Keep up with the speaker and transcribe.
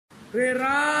re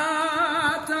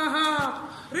rata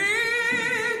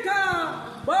rika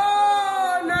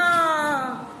bona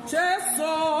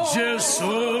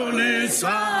Jesu le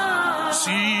sa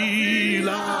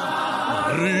sila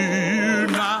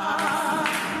runa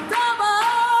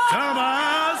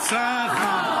tabasa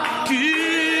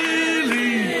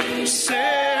kili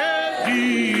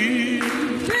sebi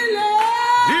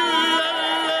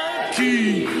ki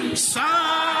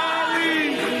sali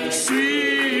swi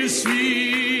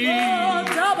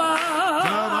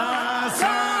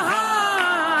tabasa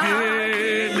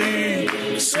kili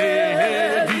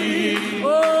sebi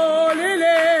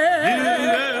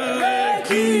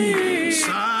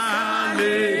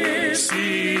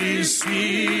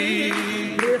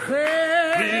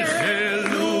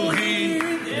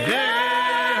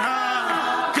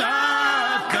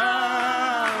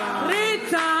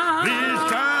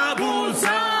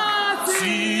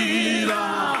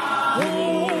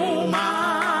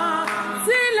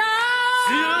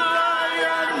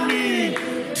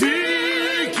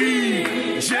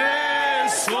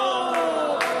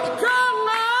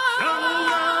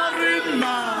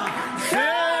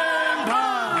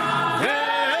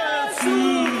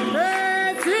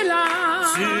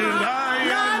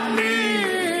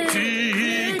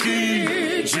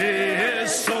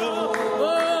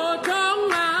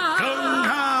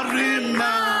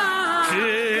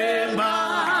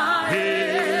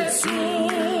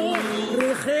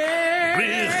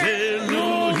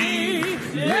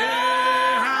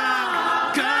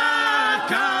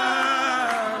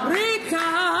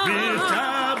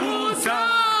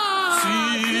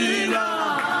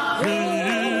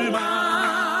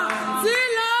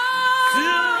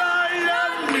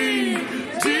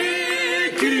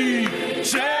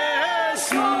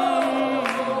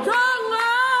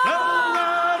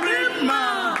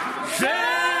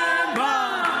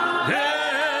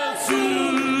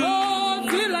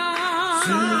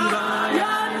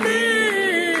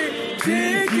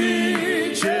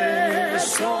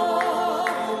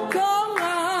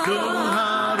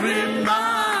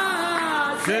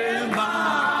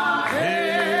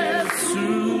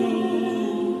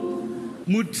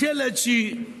Mutieletsi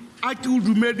a ke o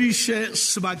dumediše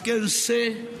sebakeng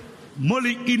se mo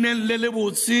leineng le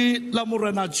lebotse la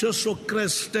morena Jesu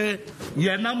Kriste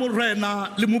yena morena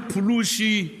le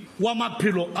mophološi wa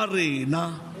maphelo a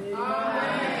rena.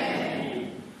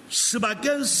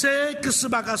 Sebakeng se ke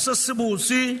sebaka se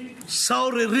sebotse sa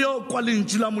gore re yo kwa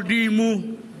lentšu la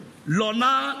Modimo,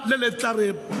 lona le le tla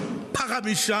re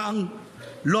phagamišang,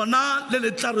 lona le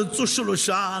le tla re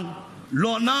tsošološang,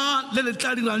 lona le le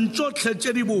tla dirang tšotlhe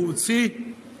tše di botse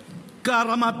ka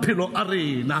ra maphelo a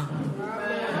rena.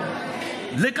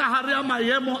 Le ka gare ya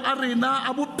maemo a rena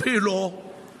a bophelo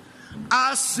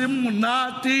a seng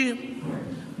monate,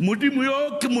 Modimo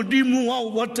yo ke Modimo wa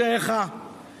o botega,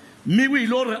 mme o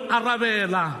ile re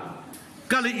arabela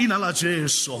ka leina la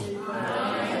Jesu.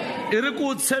 E re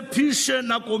ko tshepiše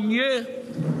nakong ye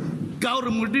ka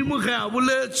gore Modimo ge a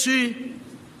boletše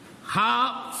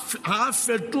ha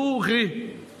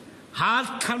fetoge, ha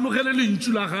tlhanogele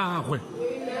lentšu la gagwe.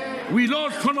 O ile o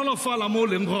hlonolofala mo o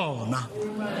leng gona,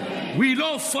 o ile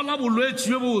o fola bolwetši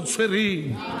bjo bo o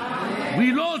tshwereng, o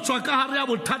ile o tšwa ka gare ya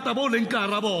bothata bo o leng ka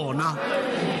gara bona,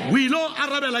 o ile o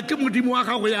arabela ke Modimo wa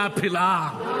gago ya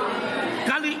phelang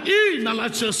ka leina la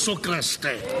Jesu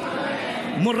Kriste.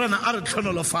 Morena a re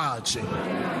hlonolofatše,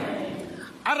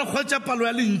 a re hwetša palo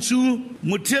ya lentšu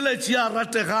motheeletši a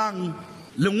rategang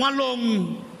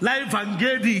lengwalong la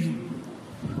Evangeli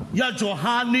ya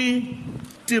Johane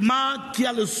tema ke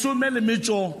ya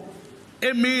 14.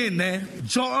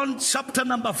 John chapter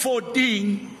number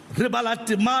 14, re bala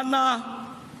temana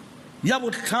ya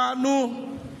bohlano,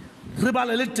 re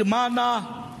bala le temana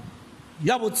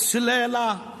ya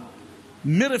botshelela,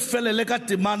 mme re felele ka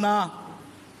temana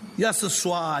ya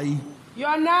seswai.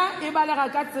 yona e balega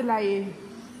ka tsela e.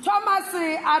 Thomas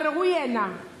a re go yena,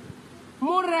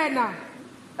 morena,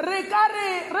 re ka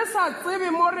re sa tsebe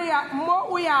mo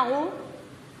o yago,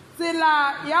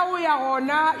 tsela ya go ya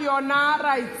gona yona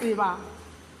ra e tseba.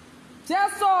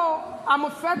 Jesu a mo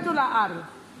fetola a re,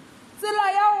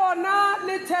 tsela ya gona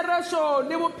le therešo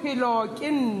le bophelo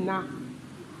ke nna,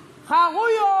 ga go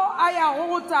yo a yago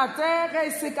go Tate ge e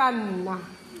se ka nna.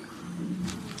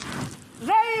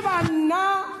 Ge e ba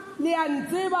nna le a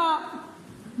ntseba,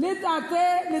 le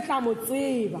Tate le tla mo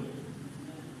tseba.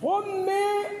 Gomme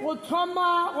go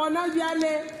thoma gona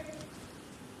bjale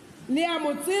le a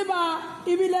mo tseba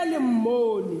ebile le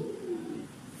mmone.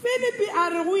 Filipi a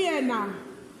re go yena,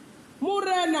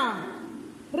 morena,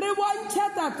 re bontšhe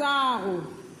Tatago,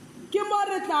 ke mo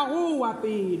re tla go wa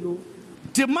pelo.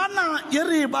 Temana ye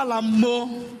re e balang mo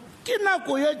ke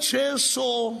nako ye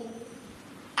Jesu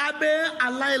a be a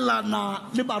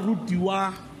laelana le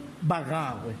barutiwa ba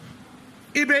gagwe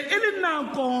e be e le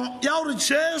nako ya gore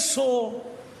Jesu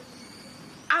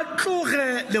a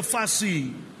tloge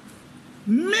lefaseng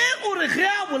mme o re ge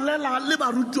a bolela le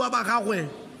barutiwa ba gagwe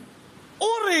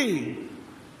o re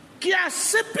ke a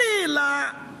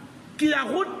sepela ke ya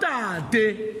go Tate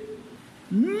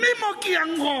mme mo ke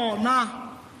yang gona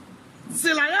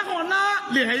tsela ya gona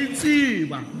le ga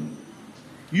itseba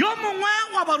yo mongwe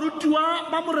wa barutiwa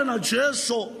ba morena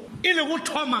Jesu e le go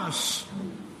Thomas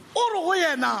o re go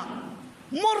yena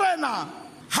morena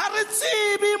ha re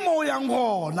tsebe mo yang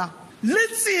gona le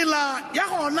tsela ya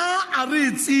gona a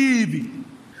re tsebe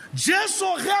Jesu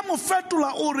ge a mo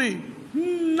fetola o re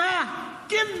nna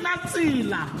ke nna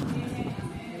tsela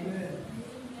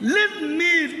le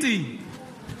nnete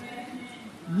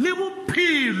le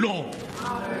bophelo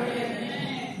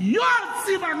yo a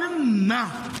tsebang nna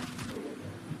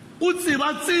o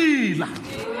tseba tsela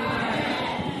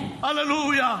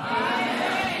haleluya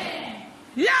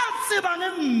ya tsebang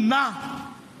nna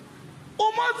o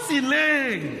mo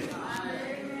tseleng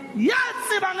ya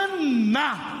tsebang nna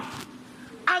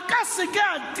a ka se ke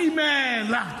a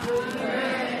timela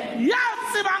ya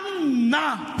tsebang nna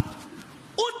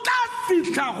o tla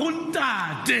fihla go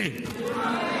Ntate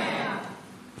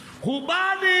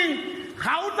gobane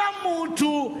ga ona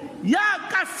motho ya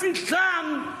ka fihlang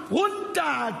go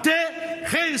Ntate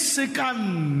ge e se ka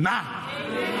nna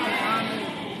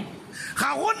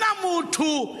ga gona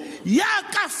motho ya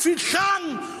ka fihlang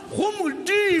go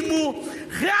Modimo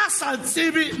ge a sa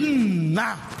tsebe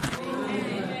nna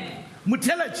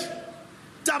motheletši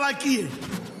taba ke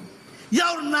ya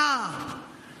gore na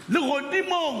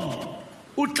legodimong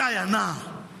o tla ya na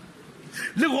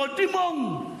legodimong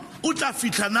o tla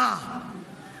fihla na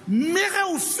mme ge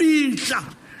o fihla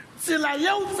tsela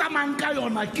ye o tsamayang ka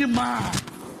yona ke mang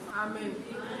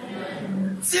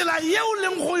tsela ye o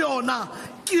leng go yona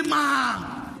ke mang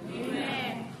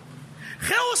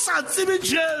ge o sa tsebe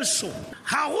Jesu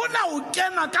ga gona o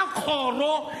kena ka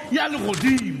kgoro ya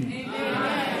legodimo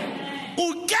o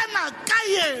kena ka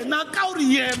yena ka gore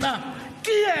yena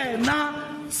ke yena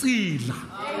tsela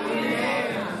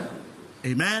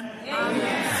amen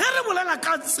ge re bolela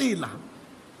ka tsela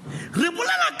re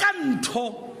bolela ka ntho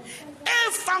e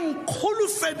fang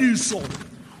kgolofediso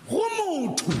go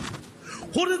motho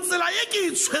gore tsela ye ke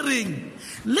e tshwereng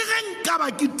le ge nka ba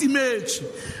ke timetše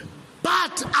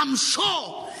but I'm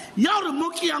sure ya gore mo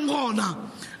ke yang gona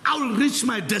I will reach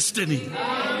my destiny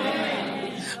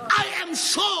I am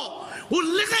sure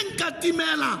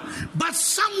but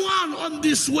someone on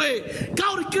this way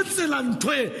ka gore ke tsela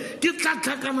nthoe ke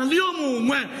tlatlhakana le yo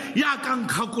mongwe ya ka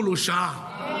nkgakološang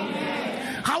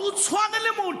ga o tshwane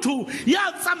le motho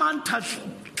ya tsamayang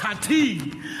thating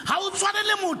ga o tshwane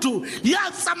le motho ya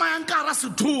tsamayang ka gara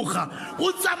sethoga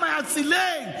o tsamaya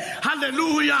tseleng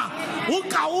halleluja o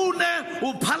kaone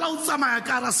o phala o tsamaya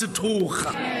ka gara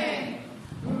sethoga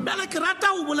bjale ke rata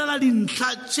go bolela dintlha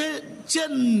tše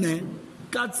nne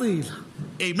ka tsela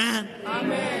amen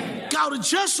ka gore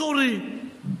Jesu re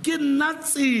ke nna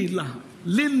tsela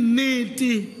le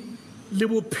nnete le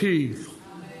bophelo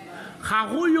ga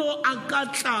go yo a ka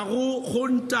tlago go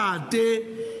Ntate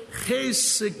ge e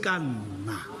se ka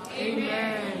nna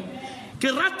ke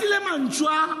ratile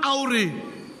mantswe a gore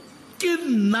ke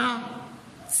nna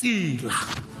tsela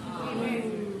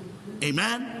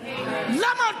amen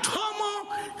la mathomo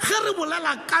ge re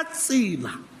bolela ka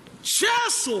tsela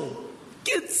Jesu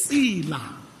ke tsela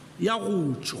ya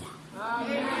go tšwa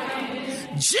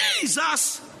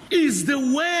Jesus is the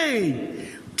way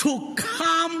to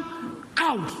come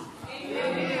out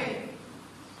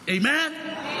amen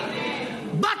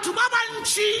batho ba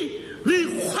bantši re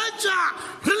ikgwetša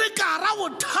re le ka gara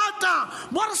bothata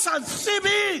bo re sa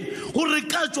tsebeng gore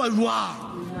ka tšwa jwang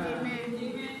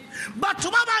batho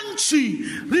ba bantši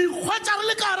re ikgwetša re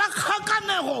le ka gara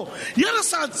kgakanego ye re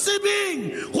sa tsebeng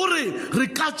gore re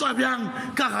ka tšwa bjang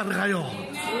ka gare ga yona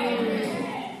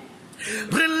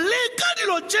re leka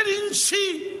dilo tše dintšhi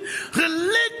re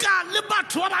leka le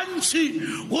batho ba bantši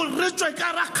gore re tšwe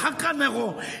ka gara kgakanego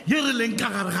ye re leng ka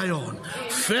gare ga yona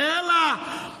fela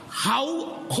ga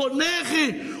o kgonege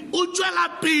o tšwela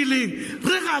pele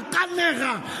re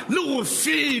gakanega le go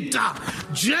feta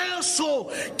Jesu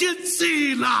ke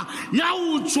tsela ya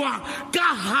go tšwa ka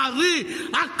gare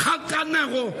a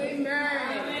kgakanego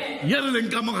ye re leng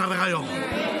ka mo gare ga yona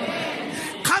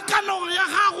kgakanego ya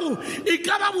gago e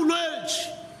ka ba bolwetši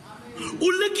o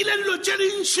lekile dilo tše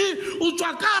dintšhi o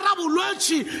tšwa ka gara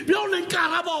bolwetši bja o leng ka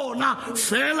gara bona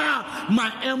fela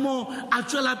maemo a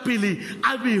tšwela pele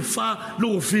a befa le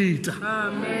go feta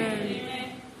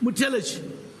motheletši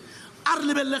a re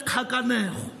lebelle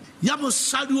kgakanego ya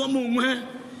mosadi wa mongwe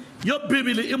yo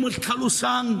Bibele e mo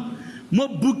tlhalosang mo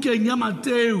bukeng ya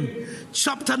Mateo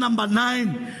chapter number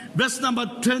 9 verse number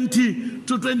 20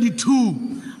 to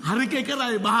 22. Ha re ke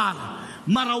ra e bala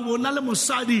mara o bona le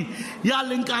mosadi ya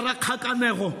leng ka ra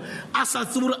kgakanego a sa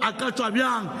tsebore a ka tswa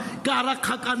bjang ka ra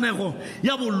kgakanego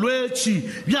ya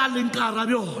bolwetši ya leng ka ra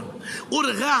bjona o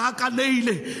re ge a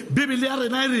hakaneile Bibele ya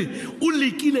rena ere o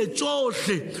lekile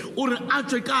tsohle o re a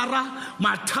tswe ka ra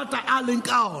mathata a leng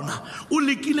ka ona o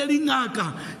lekile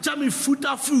dingaka tša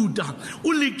mefutafuta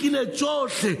o lekile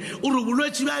tsohle o re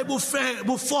bolwetši ba e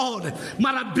bofole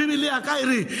mara Bibele ya ka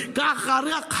ere ka gare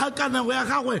ya kgakanego ya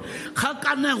gagwe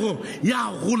kgakanego ya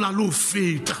gola lo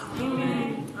feta.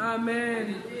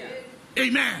 Amen.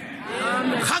 Amen.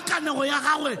 Kgakanego ya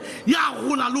gagwe ya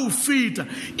gola lo feta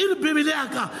e re Bibele ya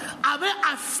ka a be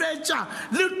a fetša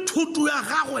le thuto ya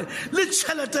gagwe le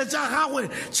tšhelete tša gagwe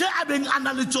tše a beng a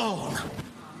na le tsona.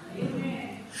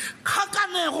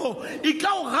 Kgakanego e ka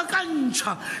o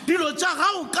gakantšha dilo tša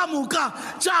gago ka moka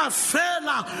tša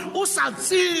fela o sa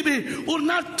tsebe o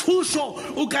na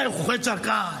thušo o ka e hwetša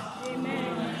kae.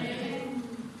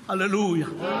 Hallelujah.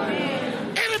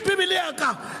 Ere Bibele ya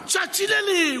ka tšatši le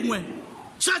lengwe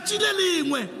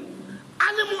a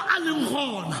le mo a leng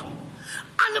gona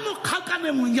a le mo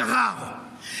kgakanegong ya gago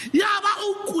ya ba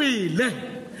o kwele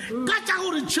ka tša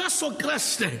gore Jesu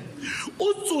Kriste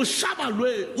o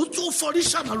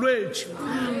fodiša malwetši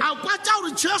a kwa tša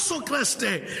gore Jesu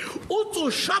Kriste o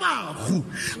tsoša bahu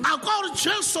a kwa gore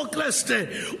Jesu Kriste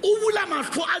o bula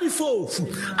mahlo a difofu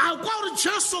a kwa gore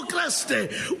Jesu Kriste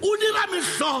o dira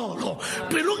mehlolo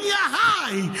pelong ya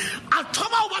hae a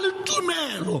thoma o ba le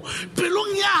tumelo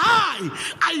pelong ya hae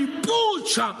a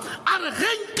ipotša a re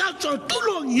ge nka tšwa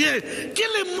tulong ye ke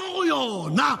le mo go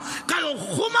yona ka yo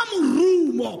goma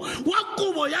morumo wa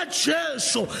kobo ya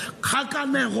Jesu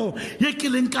kgakanego ye ke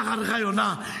leng ka gare ga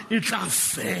yona e tla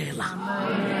fela.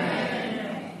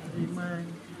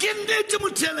 Ke nnete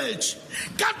motheletši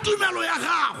ka tumelo ya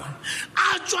gagwe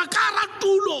a tswa ka ra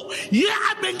tulo ye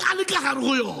a beng a le ka gare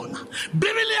go yona.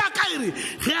 Bibele ya ka ere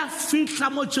ge a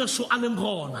fihla mo Jesu a leng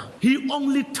gona he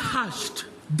only touched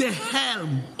the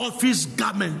hem of his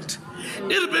garment.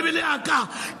 Ere Bibele ya ka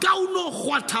o no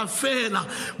gwatha fela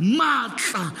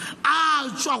matla a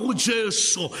tswa go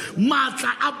Jesu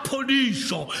matla a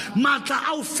phodišo matla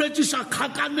a o fetiša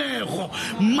kgakanego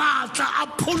matla a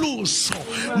pholoso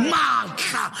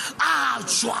matla a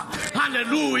tswa.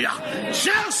 Hallelujah.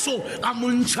 Jesu a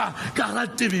montšha ka ga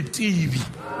tebetebe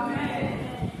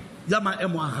ya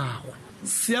maemo a gagwe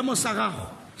seemo sa gago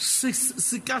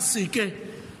se ka seke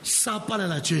sa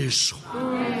palela Jesu.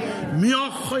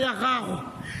 Meokgo ya gago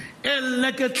e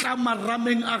leketla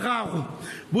marameng a gago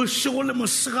bošego le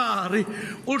mosegare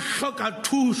o hloka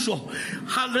thušo.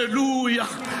 Haleluya.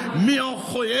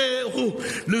 Meokgo yego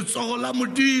letsogo la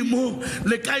Modimo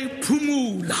le ka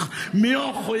iphumula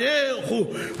meokgo yego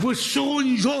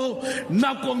bošegong jo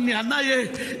nakong yana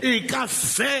ye e ka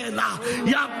fela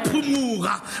ya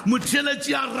phumuga.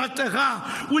 Motheletši a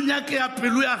ratega o nyake ya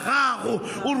pelo ya gago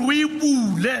o re o e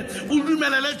bule o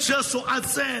dumelele Jesu a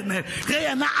tsene ge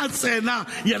yena a tsena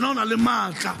yena o na le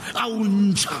maatla a o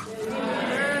ntšha.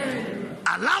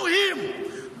 Allow him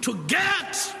to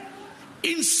get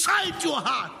inside your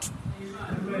heart.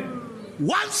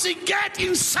 Once he gets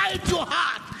inside your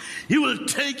heart, he will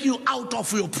take you out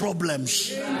of your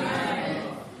problems.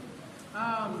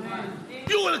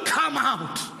 You will come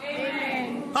out.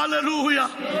 Hallelujah.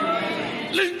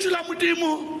 Lentswe la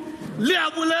Modimo le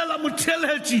a bolela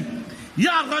motheletši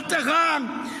ya rategang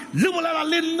le bolela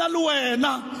le nna le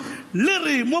wena le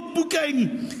re mo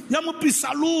bukeng ya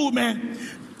Mopisalome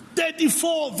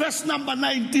 34 verse number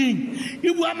 19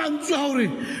 e bua mantswe gore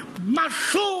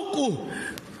mahloko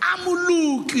a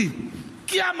moluki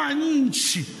ke a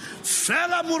mantši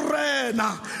fela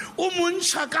morena o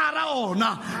montšha ka ra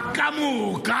ona ka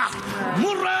moka.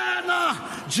 Morena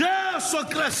Jesu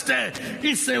Kriste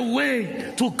is a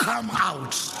way to come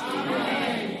out.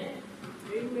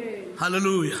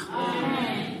 Hallelujah.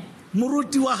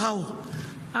 Moruti wa hao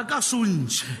a ka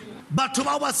sontšhe batho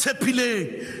ba ba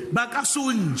tshepileng ba ka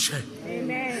sontšhe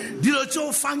dilo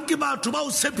tšeo fang ke batho ba o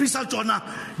tshepisa tsona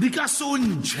di ka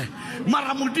sontšhe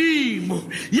mara Modimo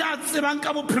ya tsebang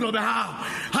ka bophelo bja gago.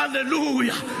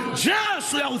 Hallelujah.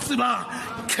 Jesu ya go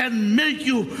tseba can make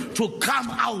you to come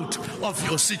out of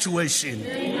your situation.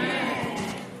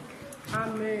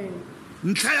 Amen.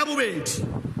 Ntlha ya bobedi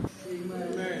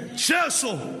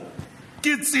Jesu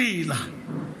ke tsela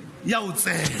ya o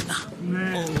tsena.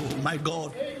 Oh my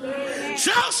God.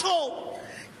 Jesu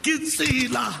ke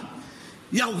tsela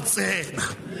ya o tsena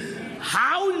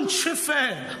ha o ntšhe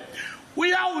fela o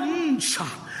ya o ntšha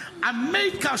a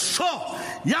make sure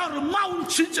ya gore ma o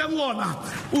ntšhitšeng ona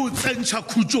o tsentšha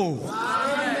khutsong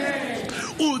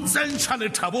o tsentšha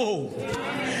lethabong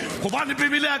gobane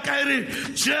bibele ya ka ere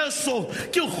Jesu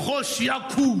ke kgoši ya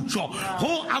khutšo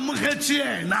go amogetše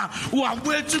yena o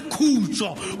amoetse khutšo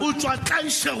o tswa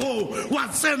kaišegong wa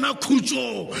tsena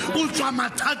khutšong o tswa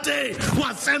mathateng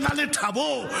wa tsena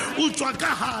lethabong o tswa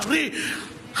ka gare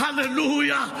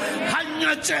haleluya ha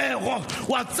nyatšego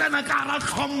wa tsena ka gara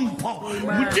tlhompho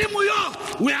modimo yo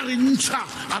o ya re ntšha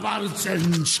a ba re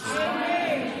tsentšha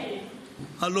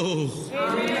hallo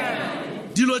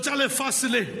dilo tša lefase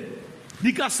le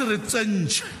di ka se re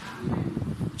tsentšhe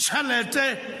tšhelete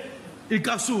e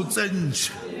ka se o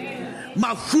tsentšhe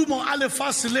mahumo a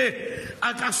lefase le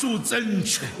a ka se o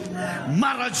tsentšhe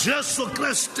mara Jesu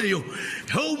Kriste yo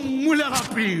he o mmulega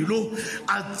pelo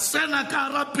a tsena ka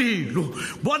gara pelo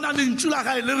bona lentšu la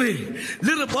gae le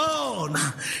re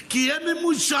bona ke eme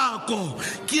mojako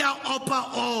ke a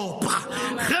opa-opa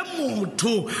ge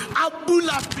motho a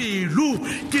bula pelo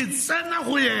ke tsena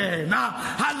go yena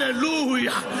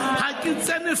haleluya ga ke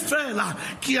tsene fela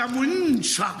ke a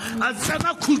montšha a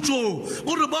tsena khutšong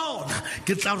o re bona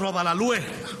ke tla robala le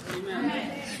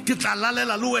wena ke tla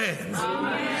lalela le wena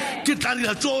ke tla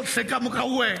dira tsotlhe ka moka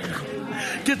wena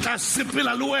ke tla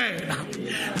sepela le wena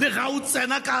le ga o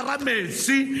tsena ka gara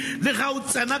metsi le ga o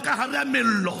tsena ka gare ya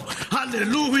mello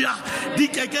haleluya di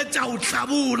keke tša o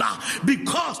tlabola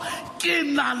because ke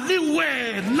na le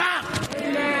wena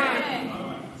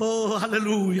oh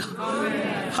haleluya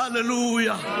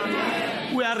haleluya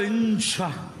o ya re ntšha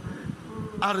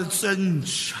a re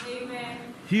tsentšha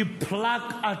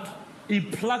he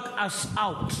plucked us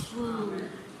out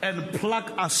and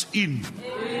plug us in.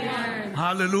 Amen.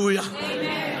 Hallelujah.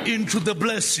 Amen. Into the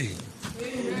blessing.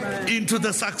 Amen. Into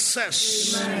the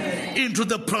success. Amen. Into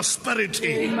the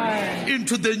prosperity. Amen.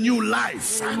 Into the new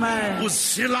life. Amen.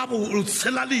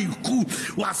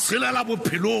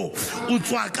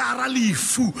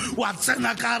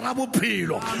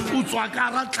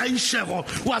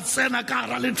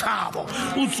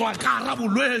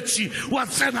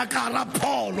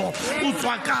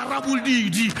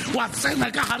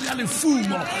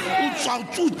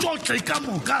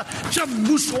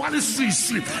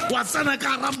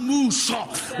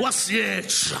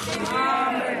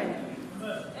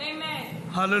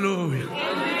 Hallelujah.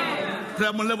 Re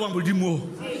a mo leboga modimo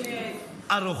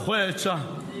a re hwetša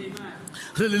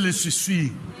re le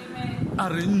leswiswing a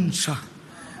re ntšha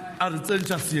a re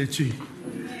tsentša seetšeng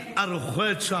a re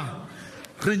hwetša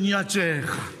re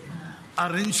nyatšega a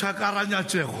re ntšha ka ra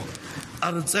nyatšego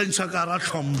a re tsentša ka ra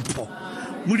tlhompho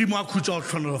modimo a khutša o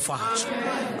tlhonolofatša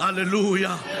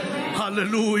haleluya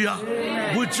haleluya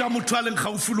botša motho a leng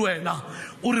gaufi le wena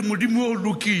o re modimo o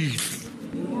lokile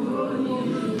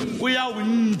o ya o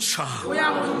ntšha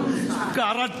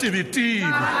ka ra tebetebe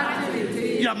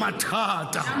ya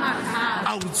mathata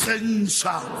a o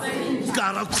tsentšha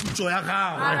ka ra khutšo ya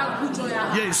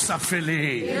gagwe ye e sa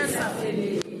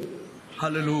feleng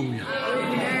hallelujah.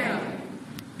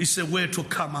 It's a way to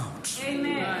come out.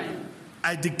 Amen.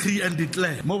 I decree and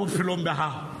declare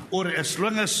or as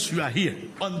long as you are here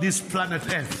on this planet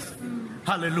earth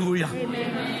hallelujah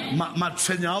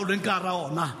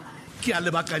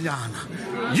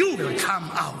you will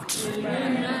come out.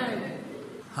 Amen.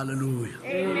 Hallelujah.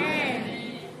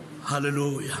 Amen.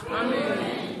 Hallelujah.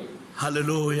 Amen.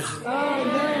 Hallelujah.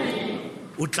 Amen.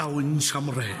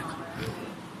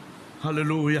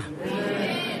 Hallelujah.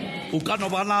 O ka no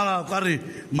bana ka re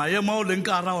maemo o leng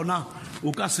ka ra ona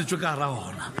o ka se tswe ka ra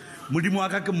ona modimo wa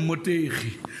ka ke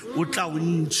mmotegi o tla o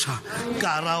ntšha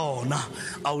ka ra ona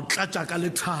a o tlatša ka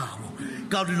lethabo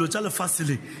ka dilo tša lefase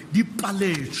le di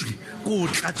paletswe ko o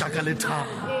tlatša ka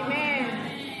lethabo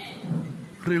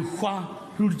re hwa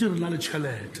re dutse re na le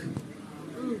tšhelete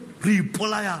re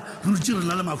ipolaya re dutse re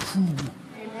na le mahumo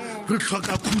re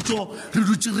hloka khutšo re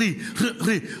dutse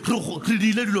re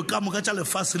diile dilo ka moka tša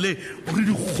lefase le re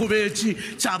di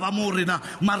kgobetše tša ba mo rena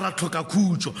mara hloka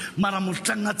khutšo mara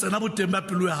mohlang a tsena boteng ba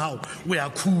pelo ya gago o ya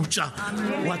khutša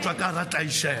wa tswa ka ra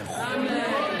taišego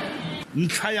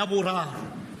ntlha ya boraro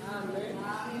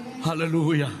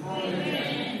haleluya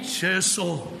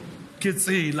Jesu ke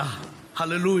tsela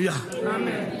haleluya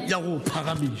ya go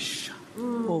phagamiša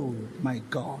oh my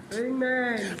God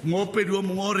amen ngopedi o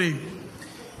mongwe re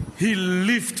he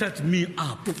lifted me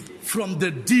up from the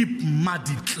deep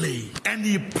muddy clay and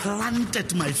he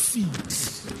planted my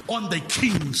feet on the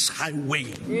king's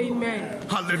highway. Amen.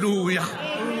 Hallelujah.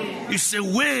 Amen. It's a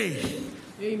way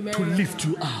Amen. To lift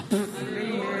you up.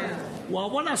 Wa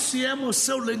bona seemo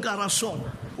se o leng ka ra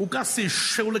sona o ka se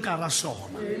sheole ka ra sona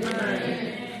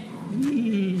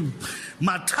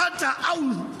mathata a o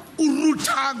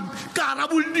rutang ka hara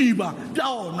bodiba bja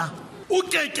ona o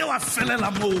keke wa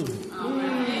felela moo.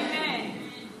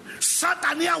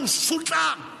 Satane a o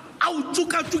sotlang a o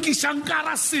tukatukisang ka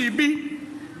hara sebe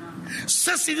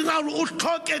se se dira gore o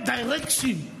tlhoke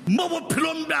direction mo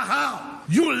bophelong bja gago.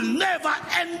 You will never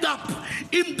end up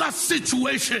in that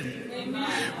situation.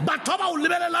 Batho ba o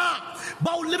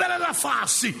lebelela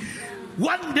fase.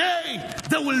 One day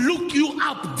they will look you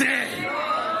up there.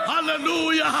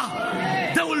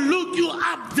 Hallelujah. They will look you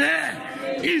up there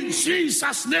in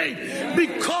Jesus' name,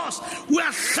 because we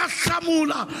are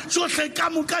shashamula. So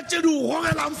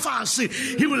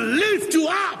He will lift you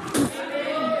up.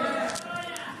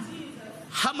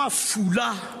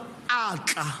 Hamafula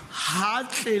atla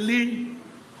hatlele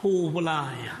ho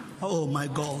bolaya. Oh my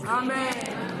God. Amen.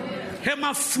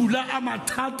 Hemafula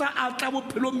amathata atla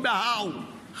bophelong ba hao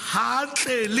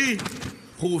hatlele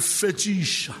ho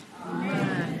fetšisha.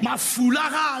 Mafula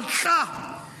ga atla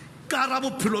ka hara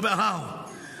bophelo ba hao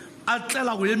a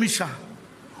tlela go emiša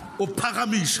o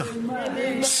phagamiša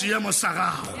seemo sa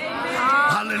gago.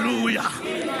 Hallelujah.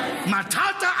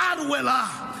 Mathata a re wela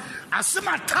a se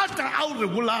mathata a o re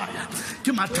bolaya,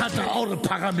 ke mathata a o re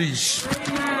phagamiša.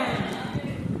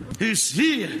 He's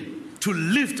here to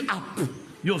lift up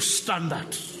your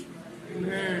standard.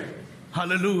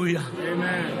 Hallelujah.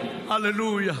 Amen.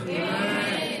 Hallelujah.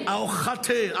 A o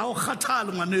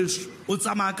kgathale ngwaneso o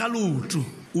tsamaya ka loto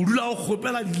o dula o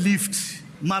kgopela di-lift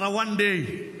mara one day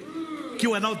ke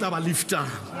wena o taba lifter.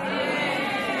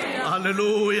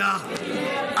 Hallelujah.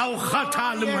 A o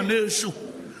kgathale ngwaneso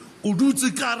o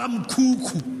dutse ka hara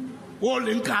mokhukhu o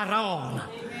leng ka hara ona,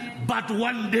 but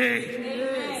one day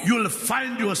you'll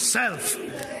find yourself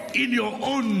in your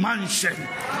own mansion,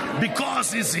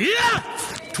 because He's here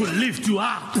to lift you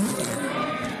up.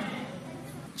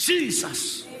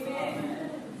 Jesus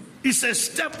is a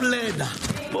step ladder.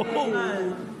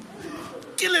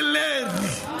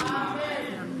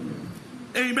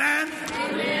 Amen.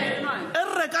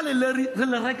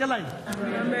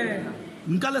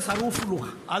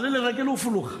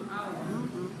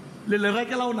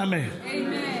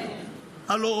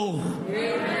 Hello.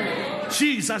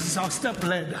 Jesus is our step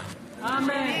ladder.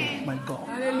 Amen. My God.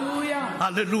 Hallelujah.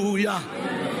 Hallelujah.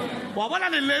 Wa bona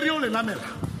le lerio le lamela.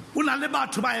 Una le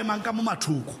batho ba emang ka mo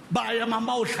mathoko. Ba emang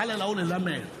ba o hlalela o le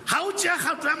lamela. Ha o tšea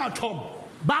kgato ya mathomo,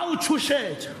 ba o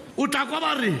tshošetša. O tla kwa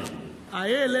ba re,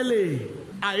 aelele.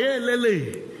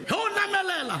 He o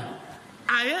namelela,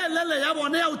 aelele ya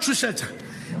bone ya o tshošetša.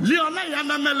 Le yona ya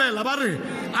namelela ba re,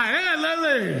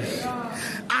 aelele.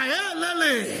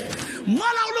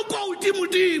 Mola o le kwa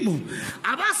godimo a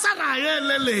ba sa ra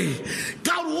aelele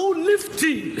ka gore o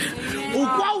liftile o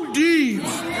kwa godimo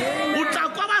o tla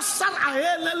kwa ba sa ra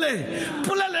aelele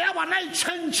polelo ya bona e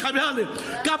tšhentšha bjale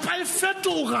kapa e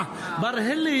fetoga ba re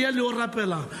he leya le o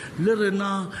rapela le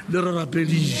rena le re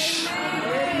rapediše.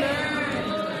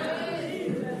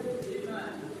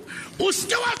 O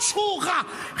seke wa tšhoga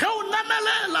ge o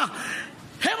namelela.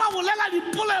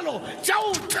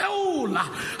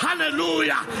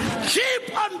 Hallelujah.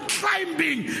 Keep on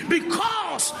climbing,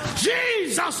 because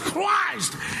Jesus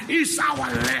Christ is our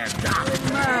ladder.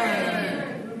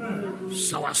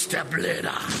 It's our step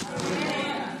ladder.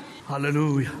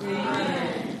 Hallelujah.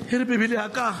 Here Bibele ya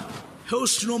ka he o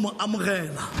seno mo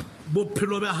amogela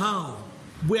bophelo ba hao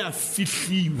bo ya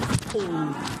fihliwa.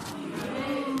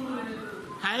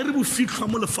 Ha e re bo fitlhwa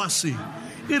mo lefatsheng.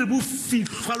 In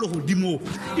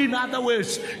other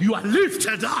words, you are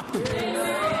lifted up.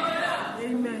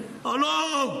 Amen.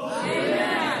 Hello.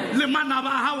 Le mana ba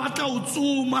ha wa tla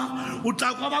utsuma o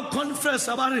tla kwa ba confess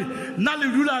ba re na le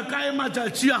dula ka e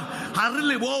matšatšia ha re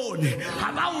le bone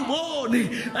ha ba o bone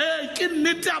ke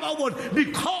nnete ha ba o bone,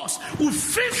 because o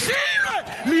fihlilwe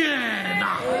le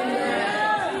yena.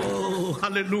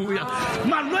 Hallelujah.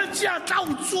 Malwetse a tla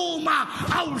utsuma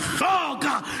a o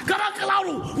hloka ka baka la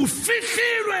gore o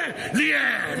fihlilwe le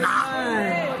yena.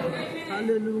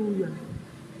 Hallelujah.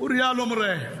 O rialo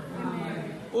morena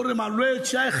o re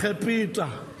malwetse a ikgepeta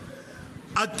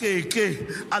a keke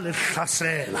a le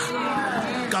hlasela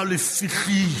ka le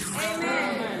fihlilwe.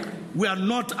 We are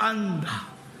not under,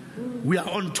 we are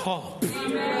on top.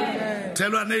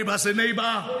 Tell your neighbor, say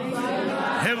neighbor,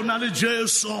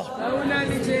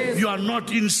 you are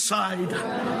not inside,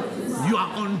 you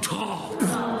are on top.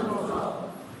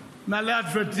 Na le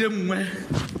advert ye nngwe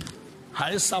ha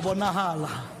e sa bonahala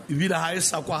ebile ha e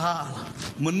sa kwahala.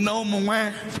 Monna o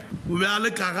mongwe o be a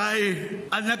le ka gae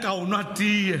a nyaka o nwa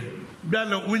tie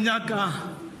bjale o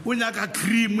nyaka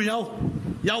cream ya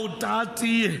o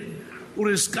tatie o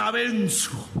re ska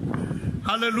bentsho.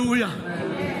 Hallelujah.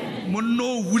 Monna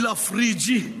o bula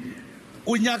fridge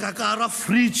o nyaka ka ra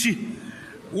fridge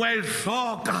wa e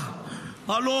hloka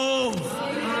hallo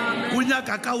o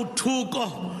nyaka ka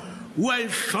uthoko wa e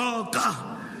hloka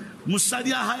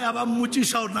mosadi a hae ba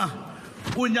mmotsisha ona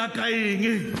o nyaka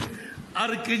eng a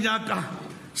re ke nyaka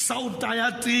sauta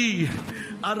ya tee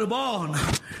a re bona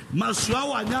maswa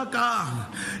wa nyaka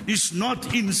is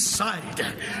not inside.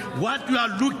 What you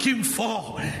are looking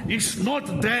for is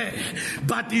not there,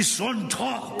 but is on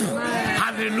top.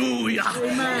 Hallelujah.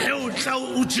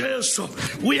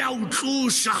 We are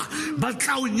but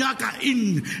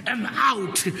in and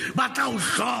out, but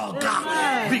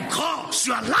because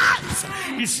your life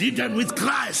is hidden with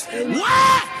Christ.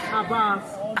 Where? Above.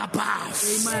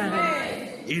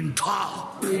 Amen. In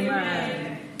top.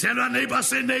 Amen. Tell your neighbor,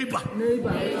 say neighbor.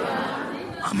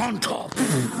 I'm on top.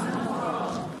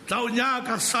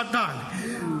 Taunyaka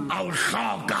Satan, I'll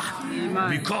shock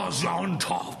because you're on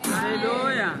top.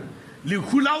 Hallelujah.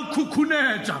 Likulau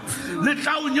kukuneta, le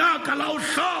taunyaka lau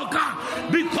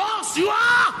shoka because you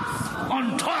are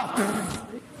on top.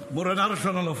 Moranara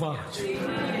shanalofa.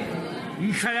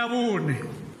 Ishayabuni.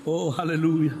 Oh,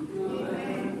 hallelujah.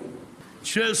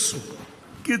 Jesu,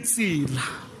 kitsila.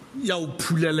 Ya o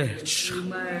phuleletsha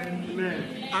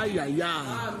ayaya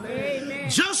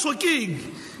Jesu king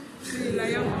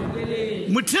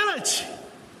motheletši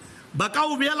ba ka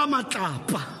o beela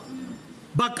matlapa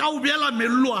ba ka o beela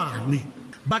melwane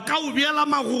ba ka o beela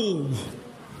magomo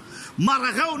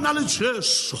mara ge o na le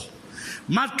Jesu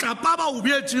matlapa ba o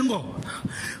beetseng ona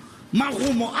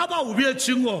magomo a ba o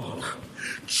beetseng ona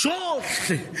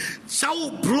tsohle tša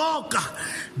o bloka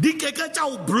di keke tša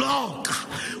o bloka.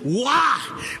 Why?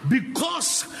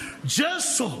 Because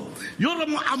Jesu yo re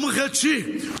mo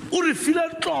amogetše o re file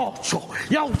tlotso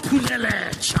ya o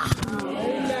phuleletša.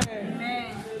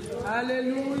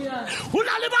 Hallelujah. Ho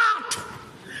na le batho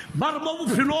ba re mo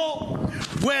bophelong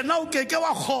wena o keke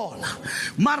wa kgona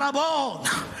mara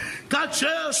bona ka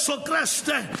Jesu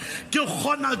Kriste ke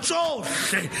kgona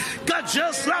tsohle ka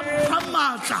Jesu a mpha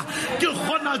matla ke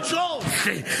kgona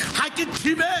tsohle ha ke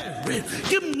thibelwe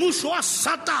ke mmušo wa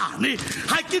Satane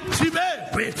ha ke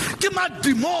thibelwe ke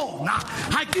madimona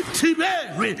ha ke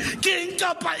thibelwe ke eng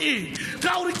kapa eng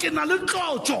ka gore ke na le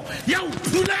tlotso ya o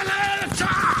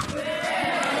phuleletša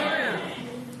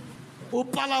o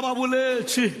pala ba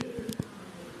boletše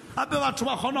gape batho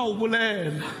ba kgona go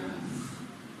bolela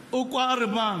o kwa re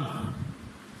mang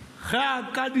ge a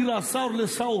ka dira sa gore le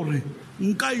sa gore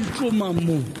nka itloma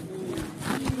mo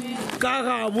ka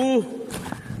gabo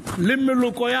le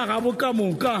meloko ya gabo ka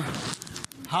moka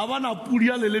ga bana pudi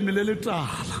ya leleme le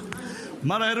letala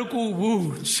mara e re ko o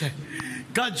botše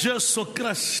ka Jesu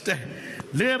Kriste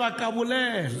le ba ka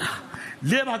bolela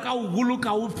le ba ka o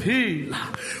boloka o phela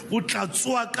o tla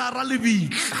tsoa ka ra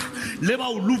lebitla le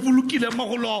ba o lubolokile mo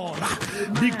go lona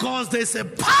because there's a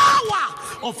power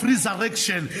of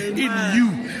resurrection in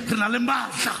you. Re na le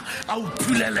matla a o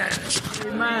phuleletša.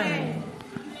 Amen.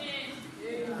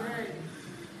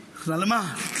 Re na le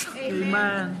matla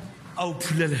Amen. a o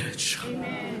phuleletša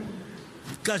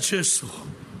ka Jesu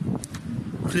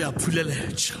re a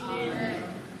phuleletša.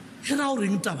 E ra gore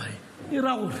eng taba e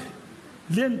ra gore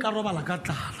le nka robala ka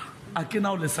tlala a ke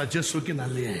na o lesa Jesu ke na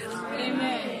le yena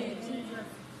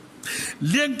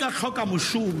le nka hloka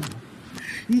mošomo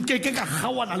nkeke ka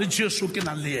kgawana le Jesu ke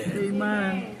na le yena.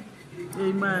 Amen.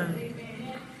 Amen.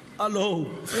 Hello.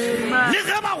 Amen. Le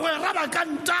ge bagwera ba ka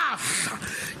ntafla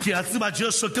ke a tseba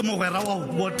Jesu ke mogwera wa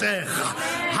go botega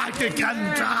ga ke ka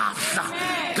ntafla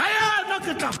ka yena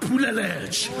ke tla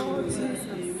phuleletša.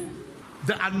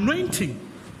 The anointing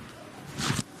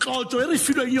tlotso e re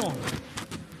filweng yona,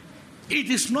 it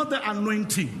is not the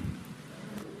anointing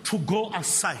to go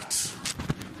aside.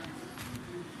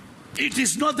 It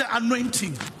is not the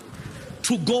anointing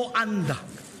to go under.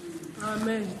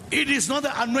 Amen. It is not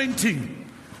the anointing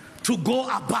to go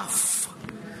above,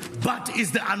 but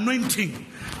it's the anointing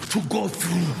to go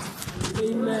through.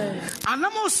 Amen.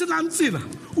 Anamo sinantsila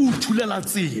o thulela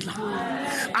tsela.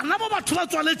 Anamo batho ba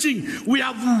tswaletseng o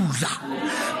ya bula.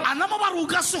 Anamo ba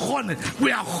ruka se gone o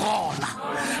ya gona.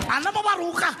 Anamo ba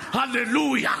ruka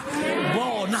hallelujah.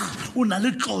 Bona o na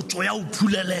le tlotso ya o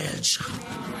thuleletša.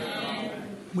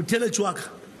 Motheletši wa ka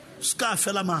ska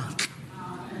fela matla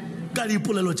ka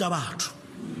dipolelo tša batho.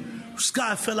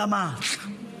 Ska fela matla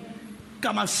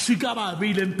ka masika ba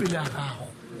beileng pele ya gago.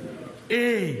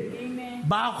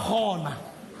 Ba gona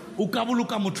o ka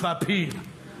boloka motho a phela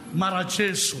mara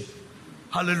Jesu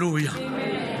hallelujah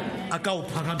a ka o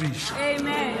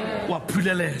phagamiša wa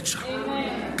phuleletša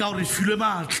ka gore filwe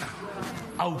matla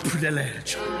a o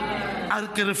phuleletša a re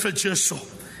ke re fe Jesu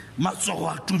matsogo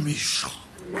a tumišo.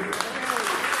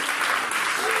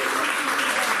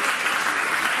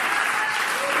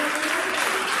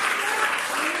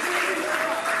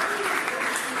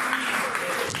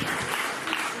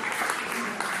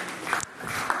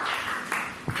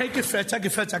 ke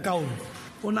fetša ka one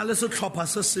o na le setlhopha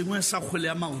se sengwe sa kgwele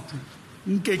ya maoto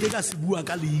nkeke ka se bua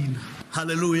ka leina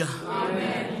haleluya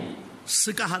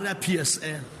se ka hare ya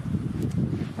PSL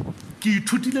ke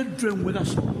ithutile ditswengwe ka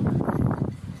sona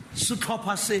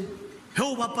setlhopha se he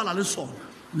o bapala le sona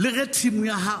le ge team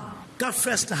ya hao ka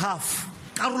first half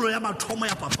karolo ya mathomo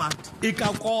ya papadi e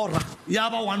ka kora ya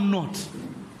ba 1-0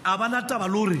 a bana taba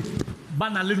lori ba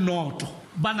na le noto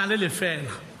ba na le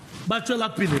lefela ba tswela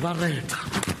pele ba reta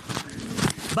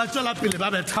ba tswela pele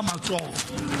ba betha matsogo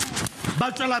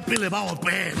ba tswela pele ba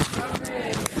opela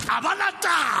a bana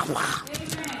taba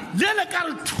le ka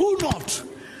re 2-0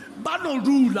 ba no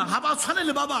dula ha ba tshwane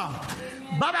le ba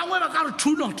bangwe ba ka re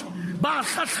 2-0 ba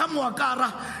hlatlhamoa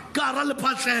kara le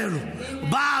phatlelo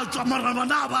ba tswa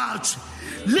marabana ba tswe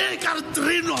le ka re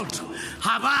 3-0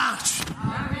 ha ba tswe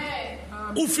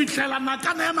o fitlela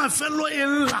nakana ya mafelo e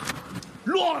lla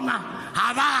lona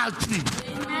ha ba tswe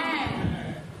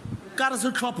ka re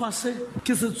setlhopha se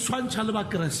ke se tshwantšha le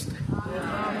bakreste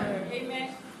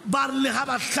ba re le ga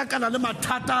ba hlakana le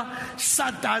mathata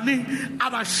satane a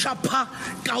ba shapa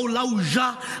ka o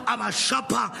lauja a ba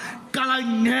shapa ka la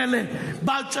ngele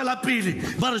ba tswela pele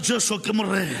ba re Jesu ke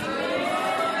morena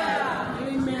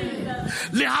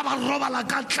le ha ba robala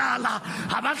ka tlala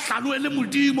ha ba hlaloe le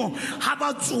modimo ha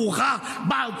ba tsoga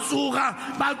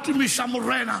ba tumisha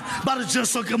morena ba re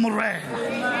Jesu ke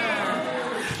morena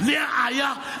le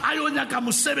aya ayo nyaka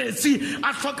mosebetsi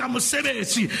a hloka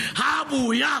mosebetsi ha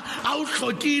boya a o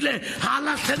hlokile ha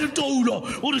la tlhele toulo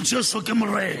o re Jesu ke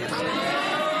morena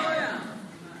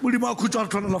modimo a khutshwa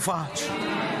tlhonela fatshe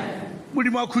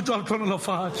modimo a khutshwa tlhonela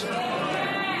fatshe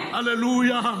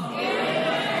haleluya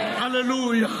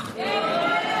haleluya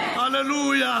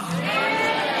haleluya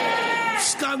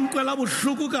ska nkwela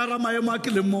bohloko ka ra maemo a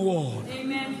ke le mo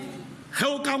wona ge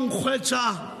o ka nkgwetša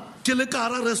ke le ka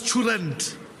ra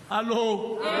restaurant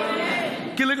Hello.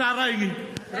 Ke le ka ra eng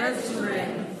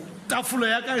tafolo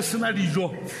ya ka e sena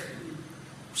dijo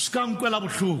ska nkwela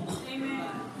bohloko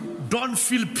don't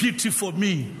feel pity for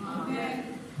me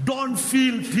don't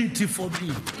feel pity for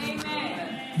me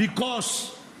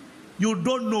because you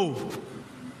don't know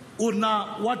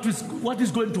what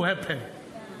is going to happen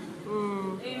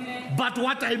but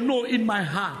what I know in my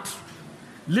heart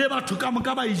le batho ka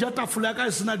moka ba ija tafolo ya ka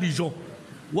e sena dijo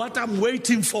what I'm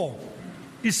waiting for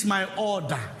is my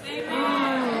order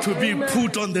to be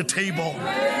put on the table.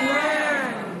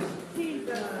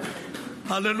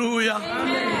 Hallelujah.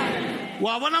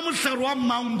 Wa bona mohlaro wa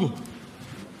mango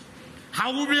ha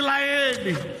o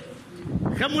belaele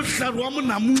ge mohlaro wa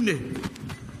monamune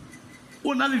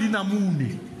o na le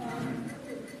dinamune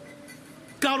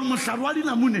ka re mohlaro wa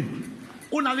dinamune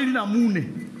o na le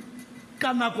dinamune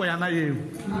ka nako yana eo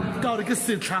ka re ke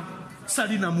setla sa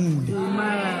dinamune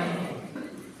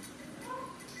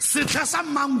setla sa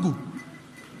mango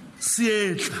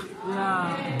sietla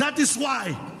that is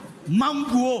why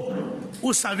mango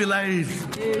o sa belaele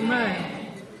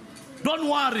don't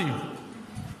worry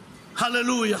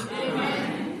hallelujah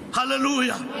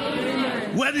hallelujah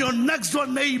when your next door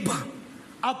neighbor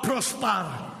are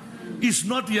prosper it's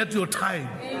not yet your time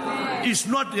it's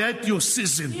not yet your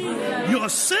season your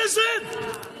season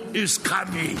is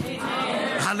coming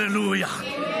hallelujah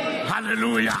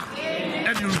hallelujah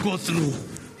and you'll go through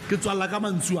ke tswala ka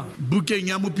mantsua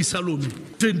bukeng ya mo Selomo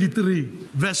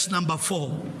 23 verse number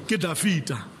 4 ke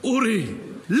Davida o re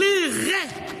le ge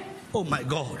oh my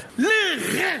God le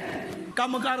ge ka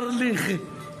moka re le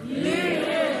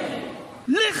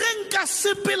ge nka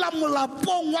sepela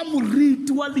molapong wa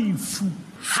moriti wa lefu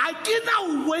ha ke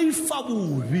na weifa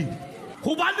bobe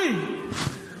gobane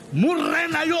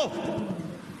morena yo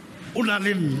o na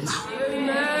le nna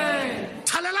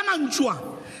thalela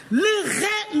mantsua le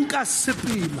ge nka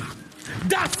sepela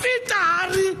Davida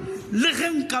ari le ge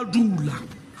nka dula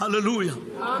hallelujah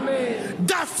amen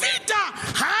Davida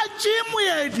ha je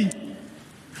moedi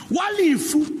wa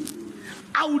lefu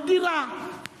a o dira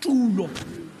tulo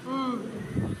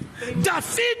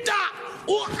Davida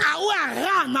o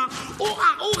gana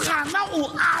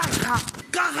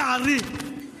ka gare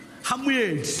ha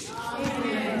moedi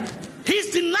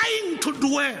he's denying to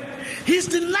dwell he's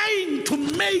denying to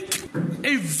make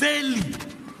a valley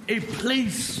a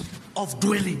place of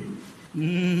dwelling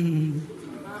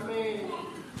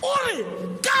ore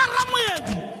kara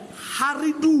moedi ha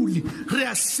re dule re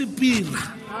a sepela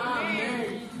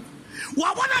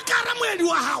wa bona kara moedi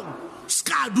wa hao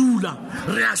ska dula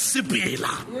re a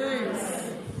sepela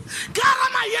kara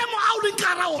maemo a o le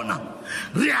kara ona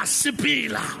re a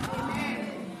sepela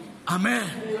amen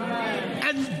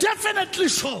and definitely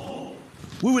so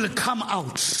we will come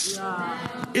out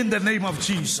in the name of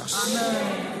Jesus.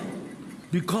 Amen.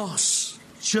 Because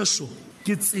Jesu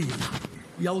ke tsela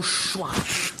ya o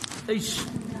shwahla.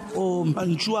 O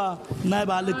mantswa na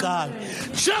ba le kae.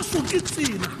 Jesu ke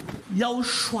tsela ya o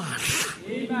shwahla.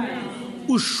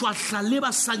 O shwahla le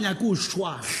ba sa nyake o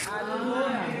shwahla.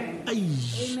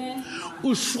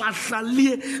 O shwahla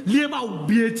le ba o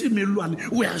beetse melwane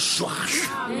o ya shwahla.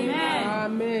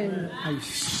 Amen.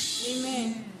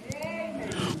 Amen.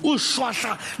 O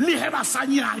shwahla le he ba sa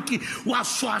nyake wa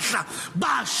shwahla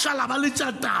ba shala ba le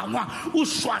tjatangwa o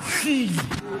shwahlile.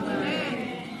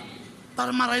 Ba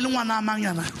re mara ile ngwana a mang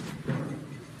yana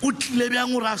o tlile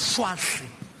bjang o ra shwahle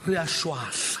re a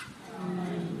shwahla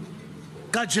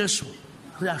ka Jesu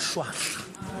re a shwahla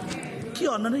ke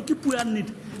yona ne ke puo ya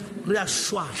nnete re a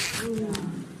shwahla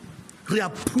re a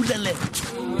phuleletša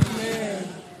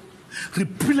re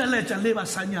phuleletša le ba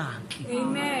sa nyake.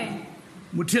 Amen.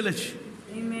 Motheletši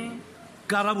Amen.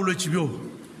 ka ra bolwetši bjo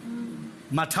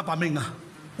mathapameng a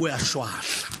o ya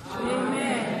shwahla.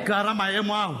 Amen. Ka ra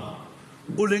maemo ao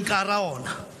o leng ka ra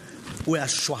ona o ya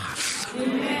shwahla.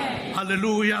 Amen.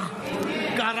 Haleluya.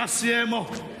 Ka ra seemo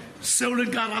se o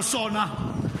leng ka ra sona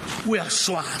o ya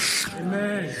shwahla.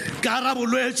 Ka ra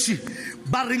bolwetši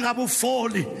ba reng a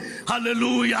bofole.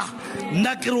 Haleluya.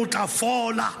 Nna ke re o tla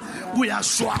fola o ya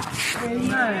shwahla.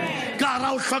 Ka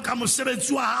ra o hloka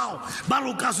mosebetsi wa hao ba re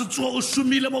o ka se tsoge o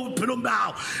šomile mo bophelong ba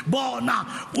hao bona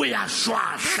o ya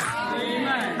shwahla.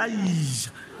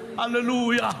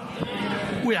 Haleluya.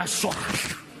 O ya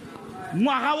shwahla.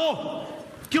 Ngwaga wo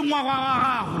ke ngwaga wa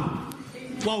gago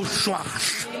wa o shwahla.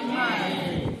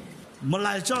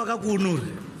 Molaetša wa ka ko nore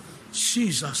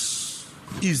Jesus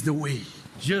is the way.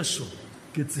 Jesu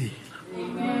ke tsela.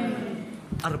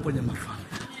 A re ponye mafana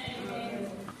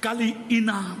ka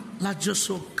leina la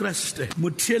Jesu Kriste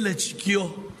motheeletši ke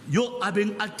yo a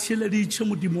beng a theeleditše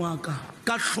modimo wa ka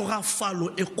hlogafalo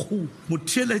e kgolo.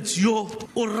 Motheeletši yo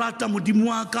o rata modimo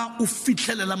wa ka o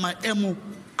fitlhelela maemo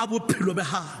a bophelo ba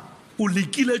hae. O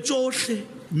lekile tšohle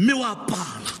mme wa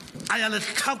pala. A ya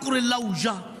lehlakoreng la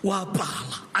uja wa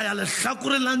pala. A ya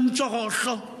lehlakoreng la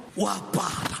ntšhogohlo wa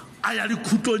pala. A ya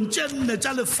dikhutlong tše nne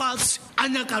tša lefatshe a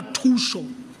nyaka thušo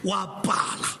wa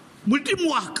pala. Modimo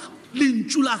wa ka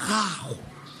lentšu la gago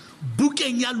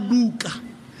bukeng ya Luka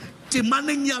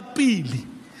temaneng ya pele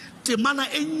temana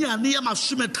e nnyane ya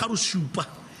 37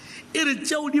 e re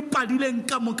tšeo di padileng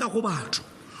ka moka go batho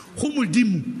go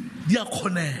modimo di a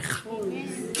kgonega.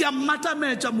 Ke a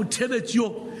mmatametša motheeletši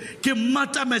yo ke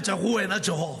mmatametša go wena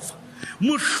Jehova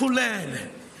mo hlolele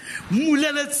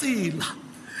mmulele tsela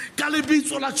ka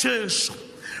lebitso la Jesu.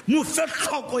 Mo fe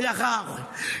tlhoko ya gagwe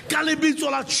ka lebitso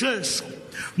la Jesu.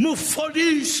 Mo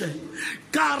fodiše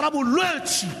ka ra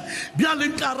bolwetši bja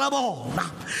leng ka ra bona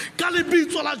ka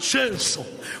lebitso la Jesu.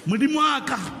 Modimo wa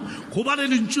ka go ba le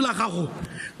lentšu la gago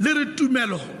le re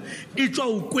tumelo e tšwa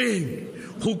o kweng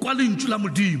go kwa lentšu la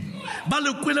modimo ba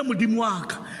le kwele modimo wa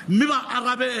ka mme ba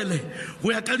arabele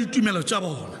go ya ka ditumelo tša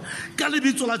bona ka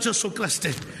lebitso la Jesu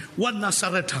Kriste wa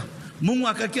Nazareta. Mongwe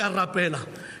wa ka ke a rapela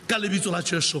ka lebitso la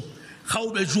Jesu ga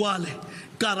o be jwale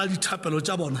ka ra dithapelo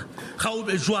tša bona ga o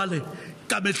be jwale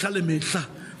ka mehla le mehla.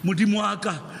 Modimo wa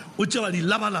ka o tšeba di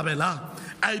labalabelang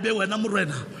a ebe wena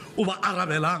morena o ba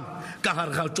arabelang ka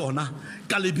gare ga tšona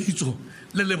ka lebitso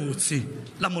le lebotse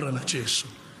la morena Jesu.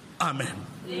 Amen.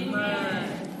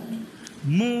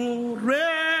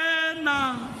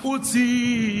 Morena o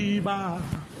tseba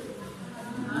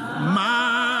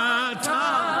mathata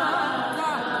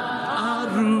a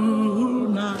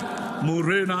rona.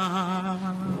 Morena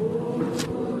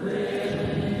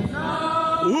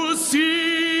o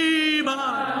tseba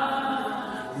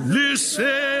le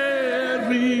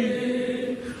seri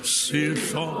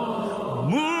sehlo.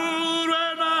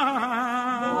 Morena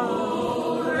o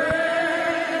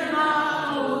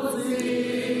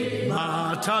tseba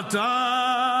mathata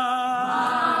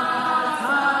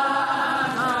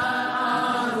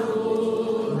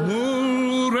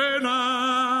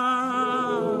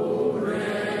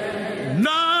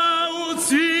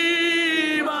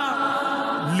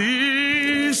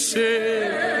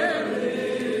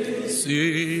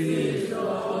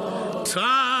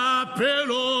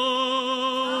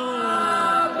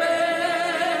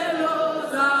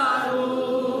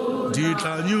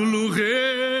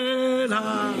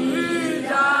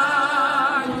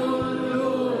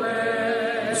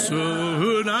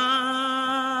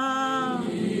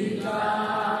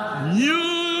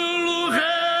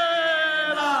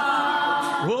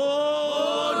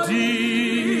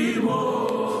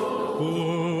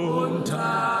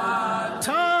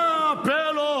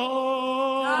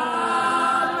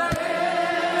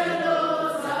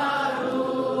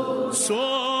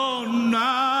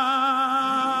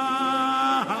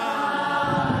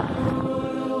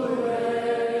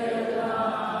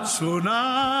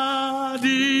Sona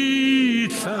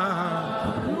ditla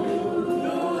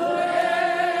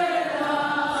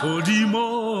Hodimo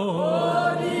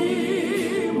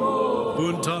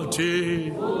Untate